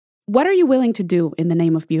What are you willing to do in the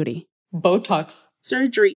name of beauty? Botox.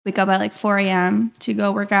 Surgery. Wake up at like 4 a.m. to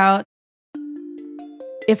go work out.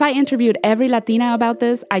 If I interviewed every Latina about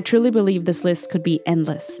this, I truly believe this list could be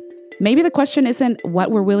endless. Maybe the question isn't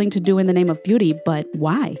what we're willing to do in the name of beauty, but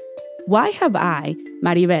why? Why have I,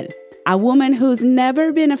 Maribel, a woman who's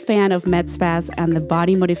never been a fan of med spas and the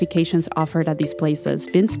body modifications offered at these places,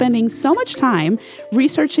 been spending so much time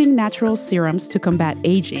researching natural serums to combat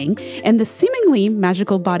aging and the seemingly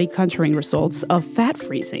magical body contouring results of fat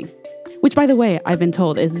freezing? Which, by the way, I've been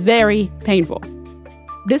told is very painful.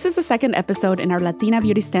 This is the second episode in our Latina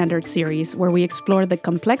Beauty Standards series where we explore the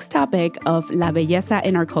complex topic of la belleza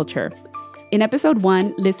in our culture. In episode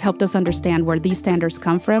 1, Liz helped us understand where these standards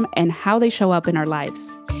come from and how they show up in our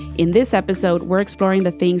lives. In this episode, we're exploring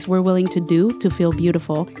the things we're willing to do to feel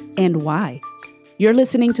beautiful and why. You're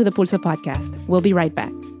listening to the Pulso Podcast. We'll be right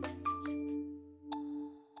back.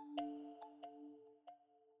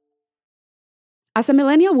 As a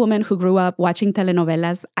millennial woman who grew up watching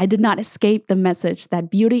telenovelas, I did not escape the message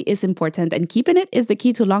that beauty is important and keeping it is the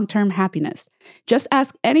key to long-term happiness. Just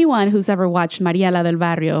ask anyone who's ever watched María la del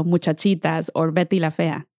Barrio, Muchachitas, or Betty la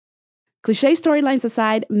Fea. Cliché storylines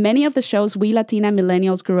aside, many of the shows we Latina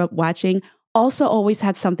millennials grew up watching also always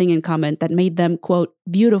had something in common that made them, quote,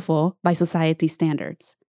 beautiful by society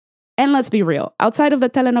standards. And let's be real, outside of the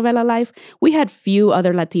telenovela life, we had few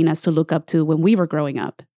other Latinas to look up to when we were growing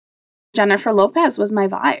up. Jennifer Lopez was my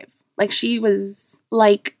vibe. Like, she was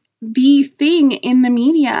like the thing in the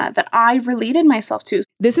media that I related myself to.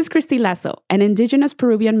 This is Christy Lasso, an indigenous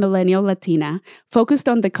Peruvian millennial Latina focused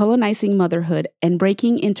on decolonizing motherhood and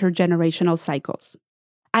breaking intergenerational cycles.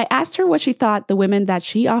 I asked her what she thought the women that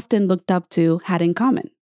she often looked up to had in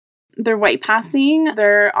common. They're white passing.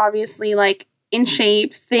 They're obviously like in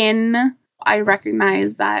shape, thin. I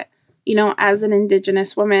recognize that, you know, as an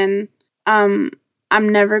indigenous woman, I'm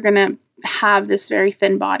never going to have this very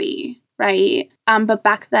thin body, right? But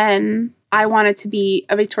back then, I wanted to be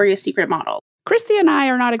a Victoria's Secret model. Christy and I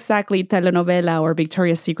are not exactly telenovela or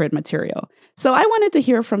Victoria's Secret material. So I wanted to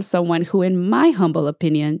hear from someone who, in my humble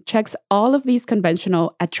opinion, checks all of these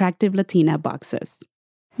conventional attractive Latina boxes.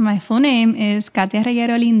 My full name is Katia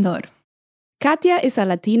Reguero Lindor. Katia is a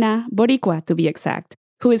Latina, Boricua to be exact,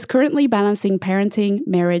 who is currently balancing parenting,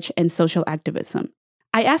 marriage, and social activism.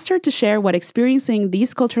 I asked her to share what experiencing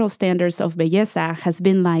these cultural standards of belleza has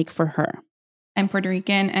been like for her. I'm Puerto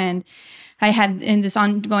Rican, and I had in this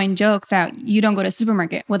ongoing joke that you don't go to the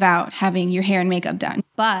supermarket without having your hair and makeup done.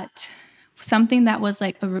 But something that was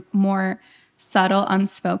like a more subtle,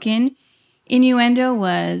 unspoken innuendo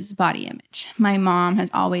was body image. My mom has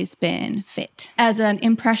always been fit. As an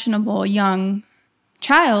impressionable young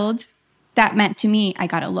child, that meant to me, I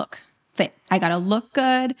gotta look fit. I gotta look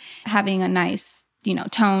good. Having a nice,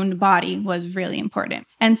 toned body was really important.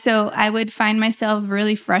 And so I would find myself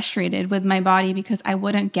really frustrated with my body because I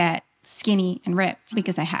wouldn't get skinny and ripped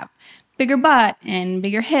because I have bigger butt and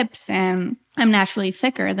bigger hips and I'm naturally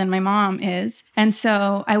thicker than my mom is. And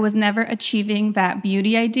so I was never achieving that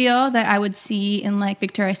beauty ideal that I would see in like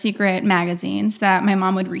Victoria's Secret magazines that my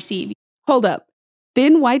mom would receive. Hold up.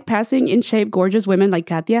 Thin, white, passing, in shape, gorgeous women like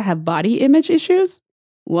Katia have body image issues?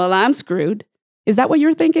 Well, I'm screwed. Is that what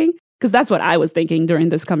you're thinking? Because that's what I was thinking during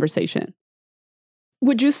this conversation.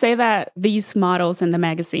 Would you say that these models in the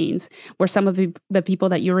magazines were some of the people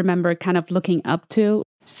that you remember kind of looking up to?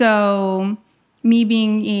 So me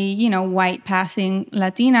being a, white passing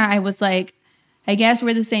Latina, I was like, I guess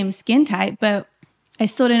we're the same skin type, but I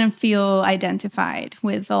still didn't feel identified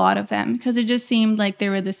with a lot of them because it just seemed like they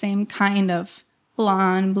were the same kind of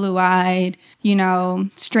blonde, blue-eyed,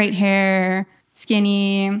 straight hair,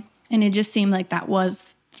 skinny. And it just seemed like that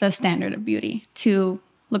was the standard of beauty to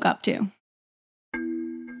look up to.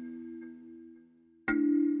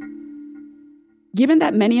 Given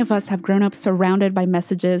that many of us have grown up surrounded by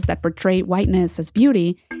messages that portray whiteness as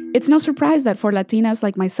beauty, it's no surprise that for Latinas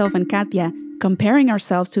like myself and Katia, comparing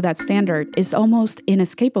ourselves to that standard is almost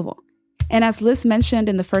inescapable. And as Liz mentioned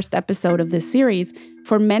in the first episode of this series,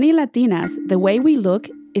 for many Latinas, the way we look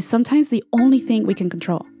is sometimes the only thing we can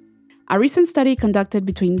control. A recent study conducted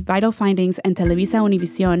between Vital Findings and Televisa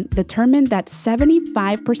Univision determined that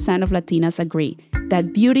 75% of Latinas agree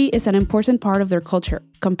that beauty is an important part of their culture,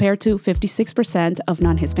 compared to 56% of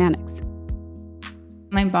non-Hispanics.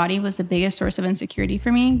 My body was the biggest source of insecurity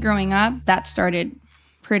for me growing up. That started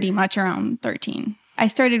pretty much around 13. I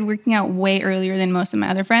started working out way earlier than most of my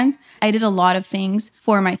other friends. I did a lot of things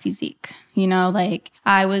for my physique.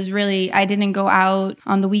 I didn't go out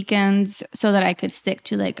on the weekends so that I could stick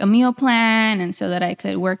to like a meal plan and so that I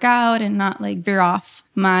could work out and not like veer off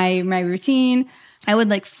my routine. I would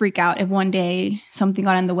like freak out if one day something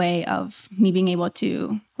got in the way of me being able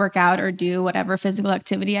to work out or do whatever physical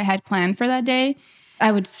activity I had planned for that day.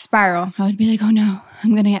 I would spiral. I would be like, oh no,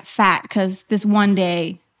 I'm going to get fat because this one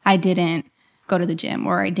day I didn't go to the gym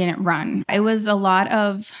or I didn't run. It was a lot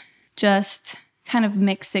of just kind of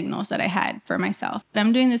mixed signals that I had for myself.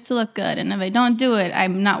 I'm doing this to look good, and if I don't do it,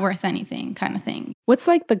 I'm not worth anything kind of thing. What's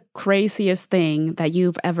like the craziest thing that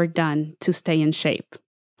you've ever done to stay in shape?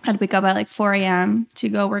 I'd wake up at like 4 a.m. to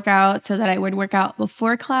go work out so that I would work out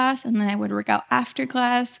before class and then I would work out after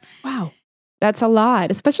class. Wow. That's a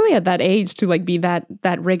lot, especially at that age to like be that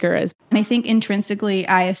rigorous. And I think intrinsically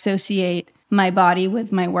I associate my body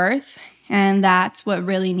with my worth, and that's what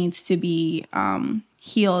really needs to be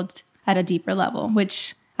healed at a deeper level,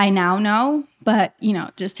 which I now know, but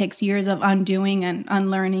it just takes years of undoing and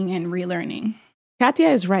unlearning and relearning. Katia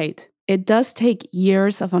is right. It does take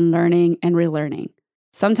years of unlearning and relearning.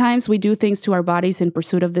 Sometimes we do things to our bodies in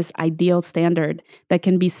pursuit of this ideal standard that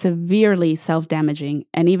can be severely self-damaging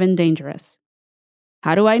and even dangerous.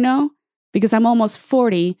 How do I know? Because I'm almost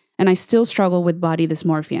 40 and I still struggle with body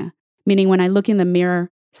dysmorphia, meaning when I look in the mirror,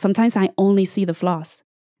 sometimes I only see the flaws.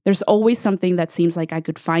 There's always something that seems like I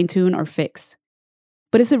could fine-tune or fix.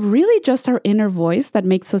 But is it really just our inner voice that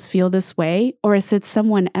makes us feel this way, or is it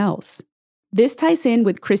someone else? This ties in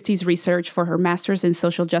with Christy's research for her master's in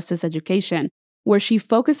social justice education, where she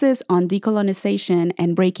focuses on decolonization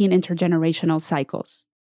and breaking intergenerational cycles.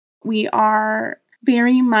 We are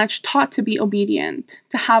very much taught to be obedient,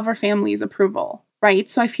 to have our family's approval, right?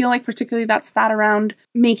 So I feel like particularly that's that around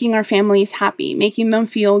making our families happy, making them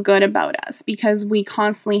feel good about us, because we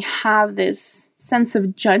constantly have this sense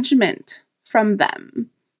of judgment from them.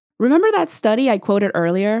 Remember that study I quoted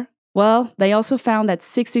earlier? Well, they also found that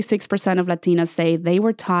 66% of Latinas say they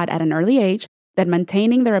were taught at an early age that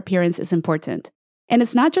maintaining their appearance is important. And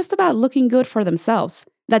it's not just about looking good for themselves.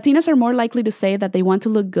 Latinas are more likely to say that they want to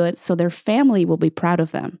look good so their family will be proud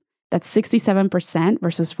of them. That's 67%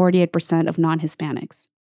 versus 48% of non-Hispanics.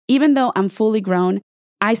 Even though I'm fully grown,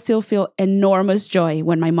 I still feel enormous joy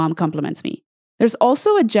when my mom compliments me. There's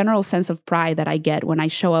also a general sense of pride that I get when I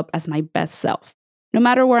show up as my best self. No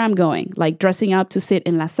matter where I'm going, like dressing up to sit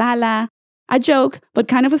in la sala. I joke, but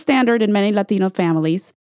kind of a standard in many Latino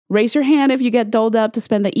families. Raise your hand if you get dolled up to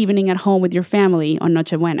spend the evening at home with your family on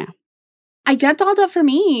Noche Buena. I get dolled up for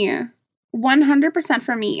me. 100%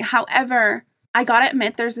 for me. However, I gotta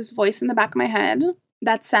admit there's this voice in the back of my head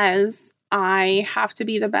that says I have to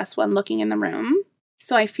be the best one looking in the room.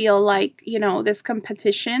 So I feel like, this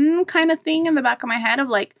competition kind of thing in the back of my head of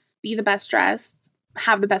like, be the best dressed,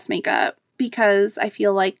 have the best makeup, because I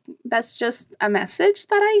feel like that's just a message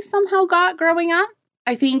that I somehow got growing up.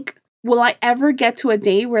 I think, will I ever get to a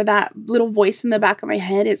day where that little voice in the back of my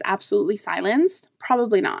head is absolutely silenced?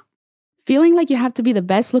 Probably not. Feeling like you have to be the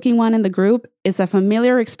best looking one in the group is a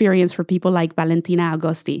familiar experience for people like Valentina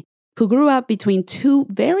Agosti, who grew up between two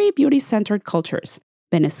very beauty-centered cultures,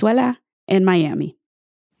 Venezuela and Miami.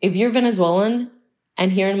 If you're Venezuelan,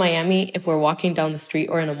 and here in Miami, if we're walking down the street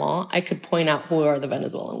or in a mall, I could point out who are the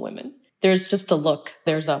Venezuelan women. There's just a look.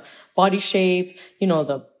 There's a body shape,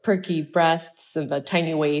 the perky breasts and the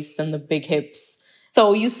tiny waist and the big hips.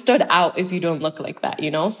 So you stood out if you don't look like that,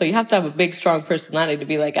 So you have to have a big, strong personality to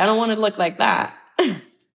be like, I don't want to look like that.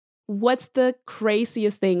 What's the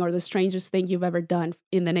craziest thing or the strangest thing you've ever done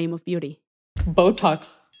in the name of beauty?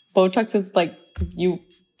 Botox. Botox is like you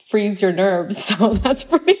freeze your nerves. So that's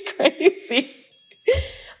pretty crazy.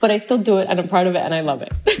 But I still do it and I'm proud of it and I love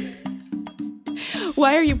it.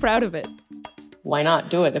 Why are you proud of it? Why not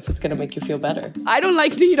do it if it's going to make you feel better? I don't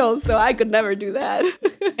like needles, so I could never do that.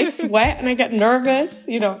 I sweat and I get nervous,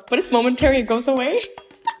 but it's momentary. It goes away.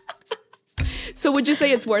 So would you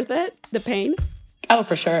say it's worth it, the pain? Oh,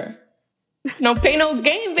 for sure. No pain, no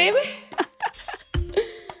gain, baby.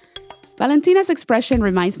 Valentina's expression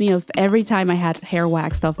reminds me of every time I had hair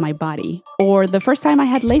waxed off my body, or the first time I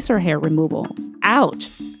had laser hair removal. Ouch!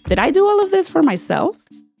 Did I do all of this for myself?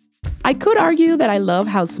 I could argue that I love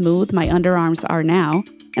how smooth my underarms are now,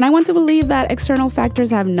 and I want to believe that external factors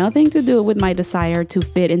have nothing to do with my desire to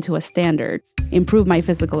fit into a standard, improve my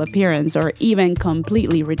physical appearance, or even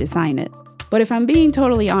completely redesign it. But if I'm being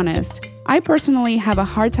totally honest, I personally have a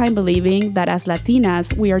hard time believing that as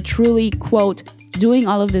Latinas, we are truly, quote, doing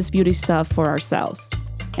all of this beauty stuff for ourselves.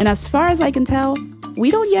 And as far as I can tell, we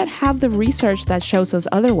don't yet have the research that shows us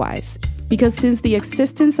otherwise. Because since the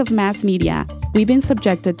existence of mass media, we've been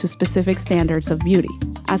subjected to specific standards of beauty.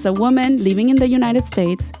 As a woman living in the United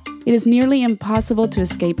States, it is nearly impossible to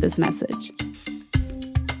escape this message.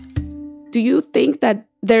 Do you think that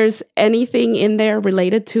there's anything in there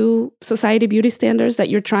related to society beauty standards that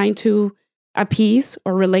you're trying to appease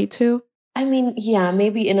or relate to? I mean, yeah,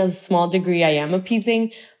 maybe in a small degree I am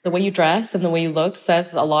appeasing. The way you dress and the way you look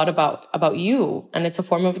says a lot about you, and it's a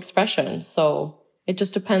form of expression. So it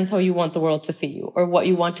just depends how you want the world to see you or what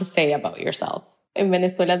you want to say about yourself. In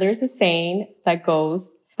Venezuela, there's a saying that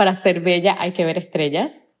goes, para ser bella hay que ver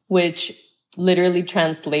estrellas, which literally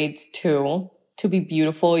translates to be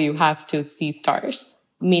beautiful, you have to see stars,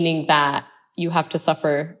 meaning that you have to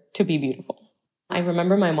suffer to be beautiful. I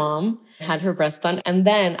remember my mom had her breast done. And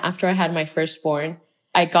then after I had my firstborn,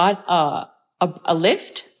 I got a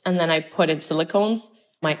lift and then I put in silicones.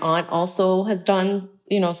 My aunt also has done,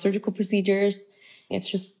 surgical procedures.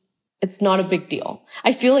 It's not a big deal.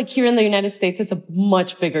 I feel like here in the United States, it's a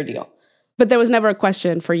much bigger deal. But there was never a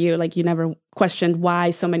question for you. Like you never questioned why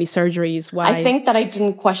so many surgeries, why? I think that I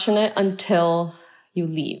didn't question it until you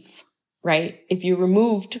leave, right? If you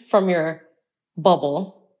removed from your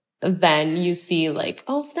bubble, then you see like,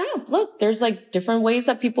 oh snap, look, there's like different ways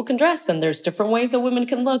that people can dress and there's different ways that women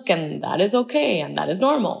can look and that is okay and that is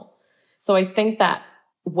normal. So I think that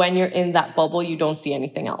when you're in that bubble, you don't see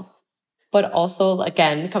anything else. But also,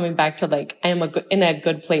 again, coming back to like, I am in a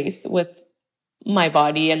good place with my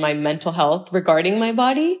body and my mental health regarding my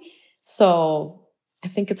body. So I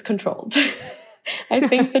think it's controlled. I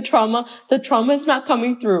think the trauma is not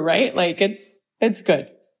coming through, right? Like it's good.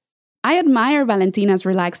 I admire Valentina's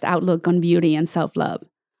relaxed outlook on beauty and self-love.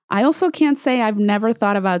 I also can't say I've never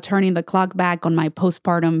thought about turning the clock back on my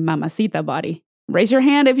postpartum mamacita body. Raise your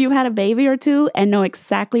hand if you've had a baby or two and know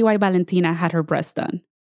exactly why Valentina had her breast done.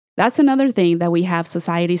 That's another thing that we have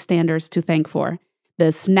society standards to thank for, the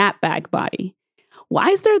snapback body. Why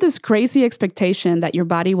is there this crazy expectation that your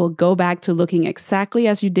body will go back to looking exactly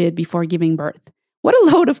as you did before giving birth? What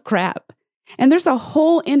a load of crap. And there's a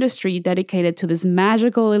whole industry dedicated to this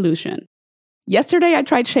magical illusion. Yesterday, I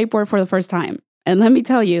tried shapewear for the first time. And let me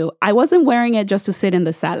tell you, I wasn't wearing it just to sit in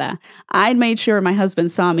the sala. I'd made sure my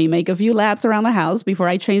husband saw me make a few laps around the house before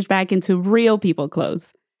I changed back into real people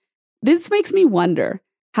clothes. This makes me wonder,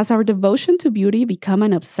 has our devotion to beauty become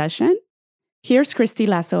an obsession? Here's Christy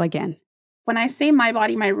Lasso again. When I say my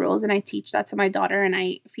body, my rules, and I teach that to my daughter, and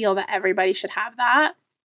I feel that everybody should have that.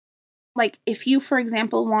 Like if you, for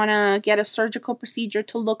example, want to get a surgical procedure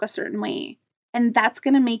to look a certain way, and that's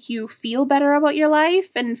going to make you feel better about your life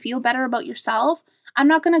and feel better about yourself, I'm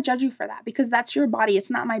not going to judge you for that because that's your body.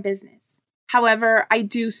 It's not my business. However, I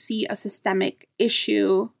do see a systemic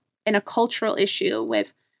issue and a cultural issue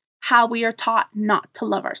with how we are taught not to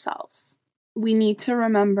love ourselves. We need to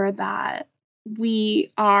remember that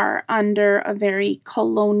we are under a very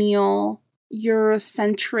colonial,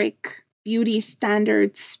 Eurocentric beauty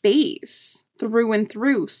standard space through and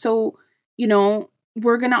through. So,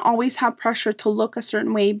 we're going to always have pressure to look a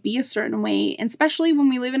certain way, be a certain way. And especially when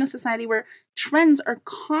we live in a society where trends are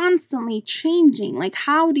constantly changing. Like,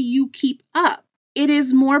 how do you keep up? It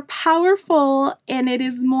is more powerful and it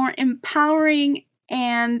is more empowering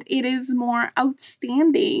and it is more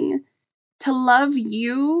outstanding to love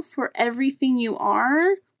you for everything you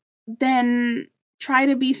are than try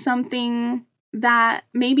to be something that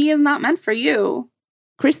maybe is not meant for you.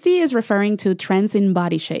 Christy is referring to trends in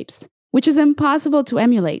body shapes, which is impossible to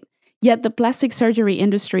emulate. Yet the plastic surgery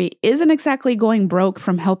industry isn't exactly going broke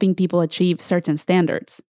from helping people achieve certain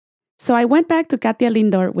standards. So I went back to Katia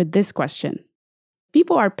Lindor with this question.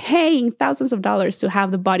 People are paying thousands of dollars to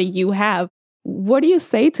have the body you have. What do you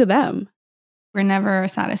say to them? We're never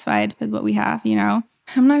satisfied with what we have,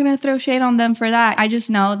 I'm not going to throw shade on them for that. I just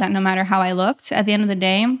know that no matter how I looked, at the end of the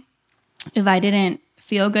day, if I didn't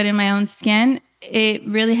feel good in my own skin, it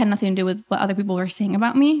really had nothing to do with what other people were saying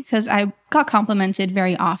about me because I got complimented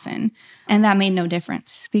very often. And that made no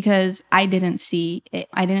difference because I didn't see it.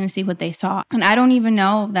 I didn't see what they saw. And I don't even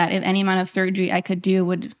know that if any amount of surgery I could do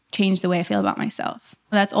would change the way I feel about myself.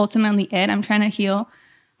 That's ultimately it. I'm trying to heal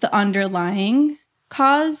the underlying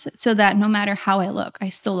cause so that no matter how I look, I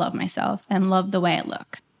still love myself and love the way I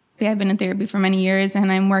look. I've been in therapy for many years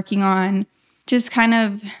and I'm working on just kind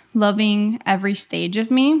of loving every stage of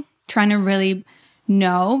me, trying to really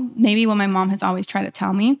know maybe what my mom has always tried to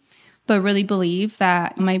tell me, but really believe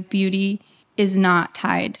that my beauty is not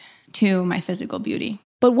tied to my physical beauty.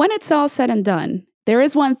 But when it's all said and done, there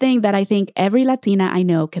is one thing that I think every Latina I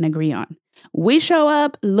know can agree on. We show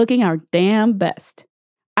up looking our damn best.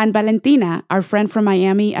 And Valentina, our friend from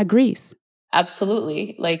Miami, agrees.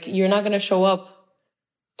 Absolutely. Like, you're not going to show up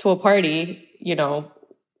to a party,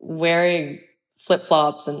 wearing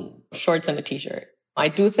flip-flops and shorts and a t-shirt. I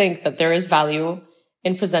do think that there is value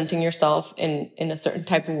in presenting yourself in a certain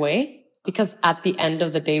type of way, because at the end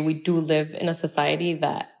of the day, we do live in a society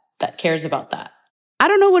that cares about that. I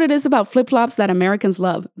don't know what it is about flip-flops that Americans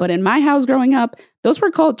love, but in my house growing up, those were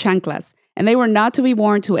called chanclas, and they were not to be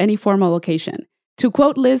worn to any formal occasion. To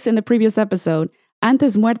quote Liz in the previous episode,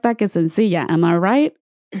 antes muerta que sencilla, am I right?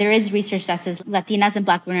 There is research that says Latinas and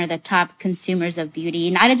Black women are the top consumers of beauty,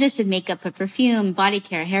 not just in makeup, but perfume, body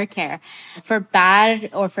care, hair care. For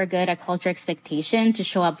bad or for good, a culture expectation to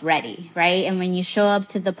show up ready, right? And when you show up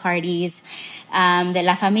to the parties, de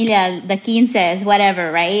la familia, the quinces,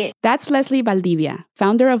 whatever, right? That's Leslie Valdivia,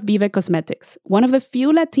 founder of Vive Cosmetics, one of the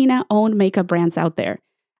few Latina-owned makeup brands out there.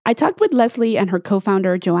 I talked with Leslie and her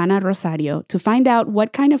co-founder, Joanna Rosario, to find out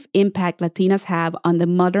what kind of impact Latinas have on the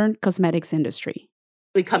modern cosmetics industry.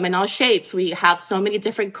 We come in all shapes. We have so many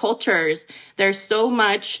different cultures. There's so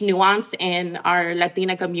much nuance in our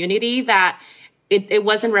Latina community that it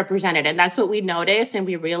wasn't represented. And that's what we noticed and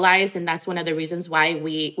we realized. And that's one of the reasons why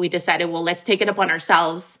we decided, well, let's take it upon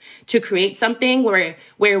ourselves to create something where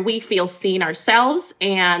we feel seen ourselves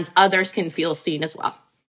and others can feel seen as well.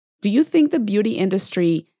 Do you think the beauty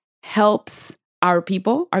industry helps our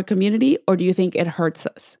people, our community, or do you think it hurts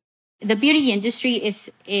us? The beauty industry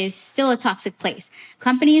is still a toxic place.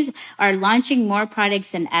 Companies are launching more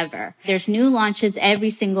products than ever. There's new launches every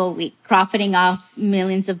single week, profiting off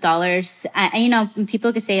millions of dollars. And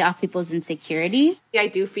people could say off people's insecurities. I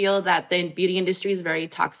do feel that the beauty industry is very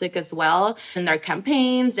toxic as well. In their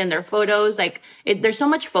campaigns and their photos, there's so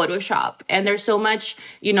much Photoshop and there's so much,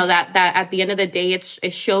 that at the end of the day, it's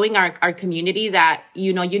showing our community that,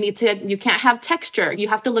 you can't have texture. You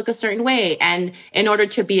have to look a certain way. And in order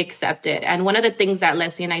to be accepted. And one of the things that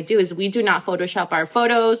Leslie and I do is we do not Photoshop our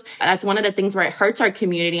photos. That's one of the things where it hurts our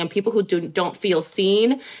community, and people who don't feel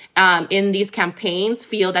seen in these campaigns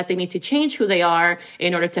feel that they need to change who they are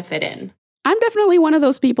in order to fit in. I'm definitely one of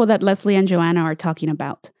those people that Leslie and Joanna are talking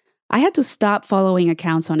about. I had to stop following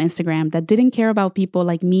accounts on Instagram that didn't care about people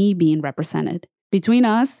like me being represented. Between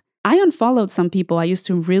us, I unfollowed some people I used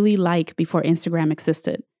to really like before Instagram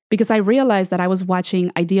existed because I realized that I was watching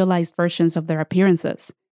idealized versions of their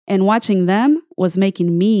appearances. And watching them was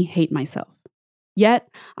making me hate myself. Yet,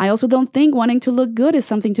 I also don't think wanting to look good is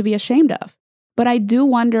something to be ashamed of. But I do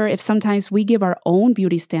wonder if sometimes we give our own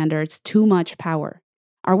beauty standards too much power.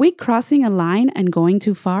 Are we crossing a line and going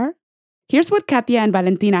too far? Here's what Katia and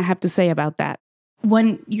Valentina have to say about that.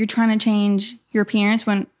 When you're trying to change your appearance,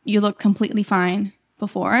 when you look completely fine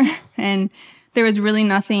before, and there was really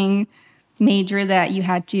nothing major that you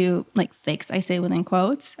had to fix, I say within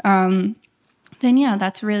quotes, then yeah,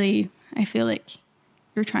 that's really, I feel like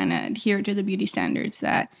you're trying to adhere to the beauty standards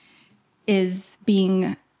that is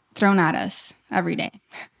being thrown at us every day.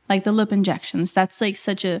 Like the lip injections, that's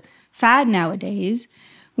such a fad nowadays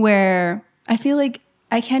where I feel like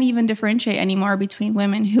I can't even differentiate anymore between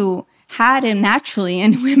women who had it naturally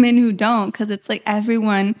and women who don't, because it's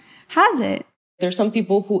everyone has it. There's some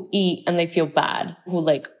people who eat and they feel bad,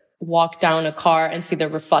 who walk down a car and see their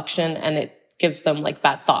reflection and it gives them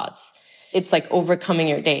bad thoughts. It's overcoming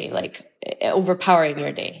your day, overpowering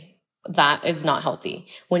your day. That is not healthy.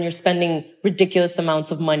 When you're spending ridiculous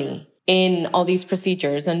amounts of money in all these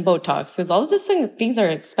procedures and Botox, because all of things are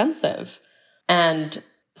expensive. And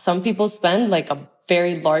some people spend a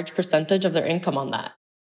very large percentage of their income on that.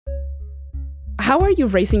 How are you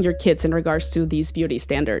raising your kids in regards to these beauty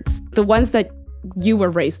standards? The ones that you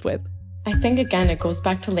were raised with? I think, again, it goes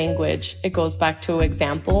back to language. It goes back to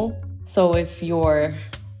example. So if your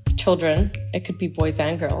children, it could be boys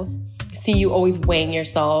and girls, see you always weighing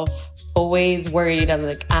yourself, always worried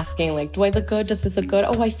and asking do I look good? Does this look good?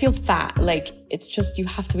 Oh, I feel fat. It's just, you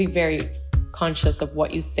have to be very conscious of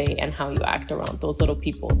what you say and how you act around those little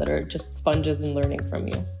people that are just sponges and learning from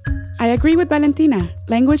you. I agree with Valentina.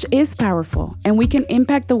 Language is powerful, and we can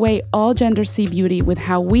impact the way all genders see beauty with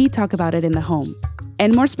how we talk about it in the home.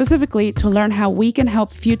 And more specifically, to learn how we can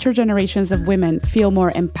help future generations of women feel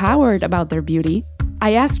more empowered about their beauty,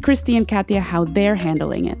 I asked Christy and Katia how they're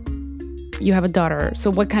handling it. You have a daughter, so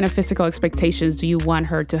what kind of physical expectations do you want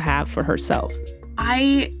her to have for herself?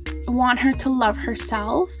 I want her to love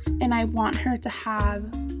herself, and I want her to have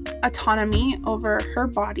autonomy over her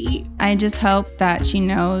body. I just hope that she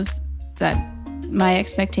knows that my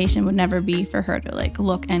expectation would never be for her to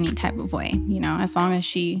look any type of way, as long as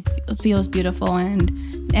she feels beautiful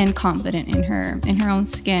and confident in her own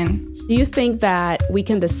skin. Do you think that we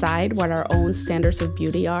can decide what our own standards of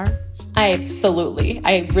beauty are? Absolutely.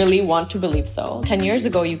 I really want to believe so. 10 years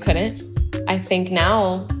ago, you couldn't. I think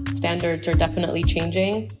now standards are definitely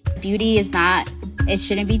changing. Beauty is not It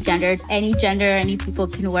shouldn't be gendered. Any gender, any people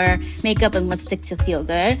can wear makeup and lipstick to feel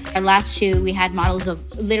good. Our last shoot, we had models of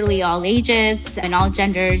literally all ages and all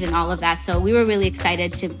genders and all of that. So we were really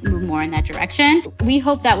excited to move more in that direction. We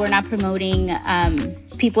hope that we're not promoting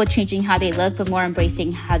people changing how they look, but more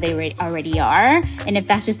embracing how they already are. And if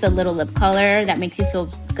that's just a little lip color that makes you feel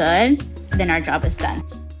good, then our job is done.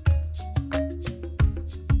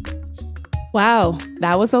 Wow,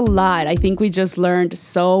 that was a lot. I think we just learned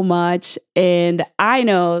so much. And I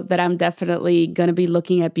know that I'm definitely going to be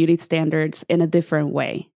looking at beauty standards in a different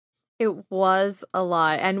way. It was a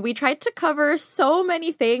lot. And we tried to cover so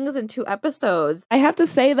many things in 2 episodes. I have to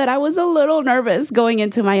say that I was a little nervous going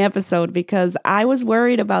into my episode because I was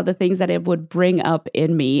worried about the things that it would bring up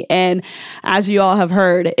in me. And as you all have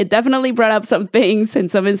heard, it definitely brought up some things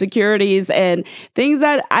and some insecurities and things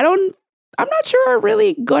that I'm not sure are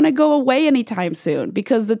really going to go away anytime soon,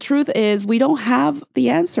 because the truth is we don't have the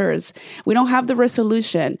answers. We don't have the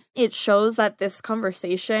resolution. It shows that this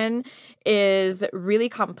conversation is really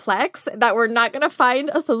complex, that we're not going to find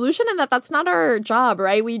a solution, and that's not our job,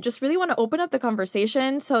 right? We just really want to open up the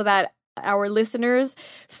conversation so that our listeners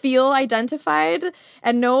feel identified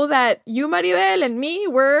and know that you, Maribel, and me,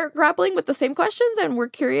 we're grappling with the same questions, and we're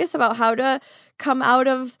curious about how to come out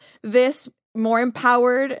of this more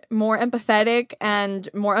empowered, more empathetic, and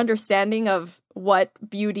more understanding of what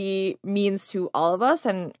beauty means to all of us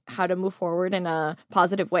and how to move forward in a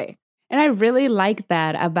positive way. And I really like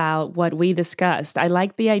that about what we discussed. I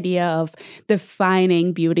like the idea of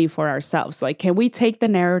defining beauty for ourselves. Like, can we take the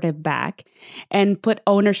narrative back and put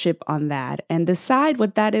ownership on that and decide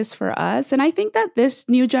what that is for us? And I think that this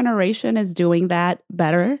new generation is doing that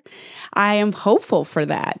better. I am hopeful for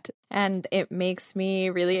that. And it makes me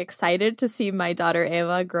really excited to see my daughter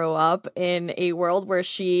Eva grow up in a world where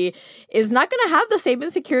she is not going to have the same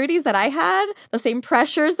insecurities that I had, the same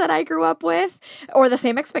pressures that I grew up with, or the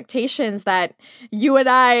same expectations that you and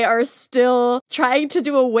I are still trying to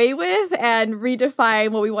do away with and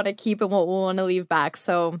redefine what we want to keep and what we want to leave back.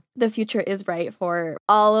 So the future is bright for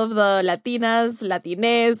all of the Latinas,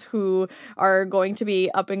 Latines who are going to be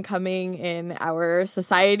up and coming in our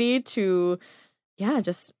society to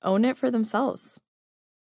just own it for themselves.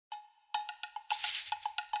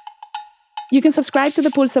 You can subscribe to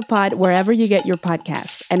the Pulso Pod wherever you get your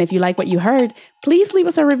podcasts. And if you like what you heard, please leave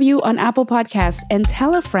us a review on Apple Podcasts and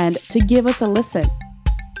tell a friend to give us a listen.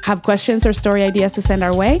 Have questions or story ideas to send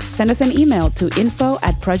our way? Send us an email to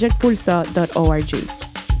info@projectpulso.org.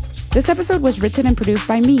 This episode was written and produced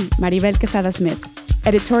by me, Maribel Quesada Smith.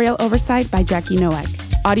 Editorial oversight by Jackie Nowak.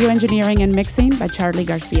 Audio engineering and mixing by Charlie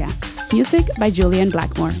Garcia. Music by Julian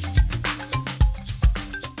Blackmore.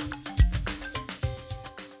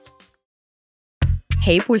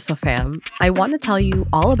 Hey Pulso fam, I want to tell you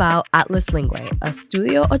all about Atlas Lingüe, a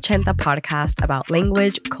Studio 80 podcast about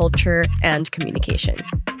language, culture, and communication.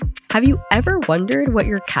 Have you ever wondered what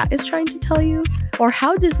your cat is trying to tell you? Or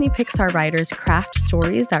how Disney Pixar writers craft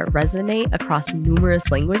stories that resonate across numerous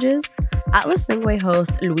languages? Atlas Lingüe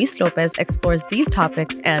host Luis Lopez explores these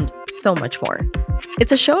topics and so much more.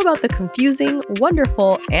 It's a show about the confusing,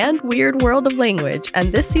 wonderful, and weird world of language,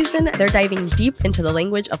 and this season they're diving deep into the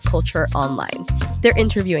language of culture online. They're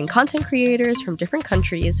interviewing content creators from different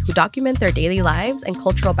countries who document their daily lives and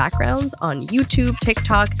cultural backgrounds on YouTube,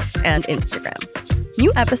 TikTok, and Instagram.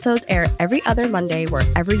 New episodes air every other Monday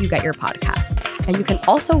wherever you get your podcasts. And you can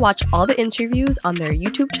also watch all the interviews on their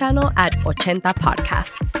YouTube channel at 80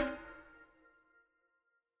 Podcasts.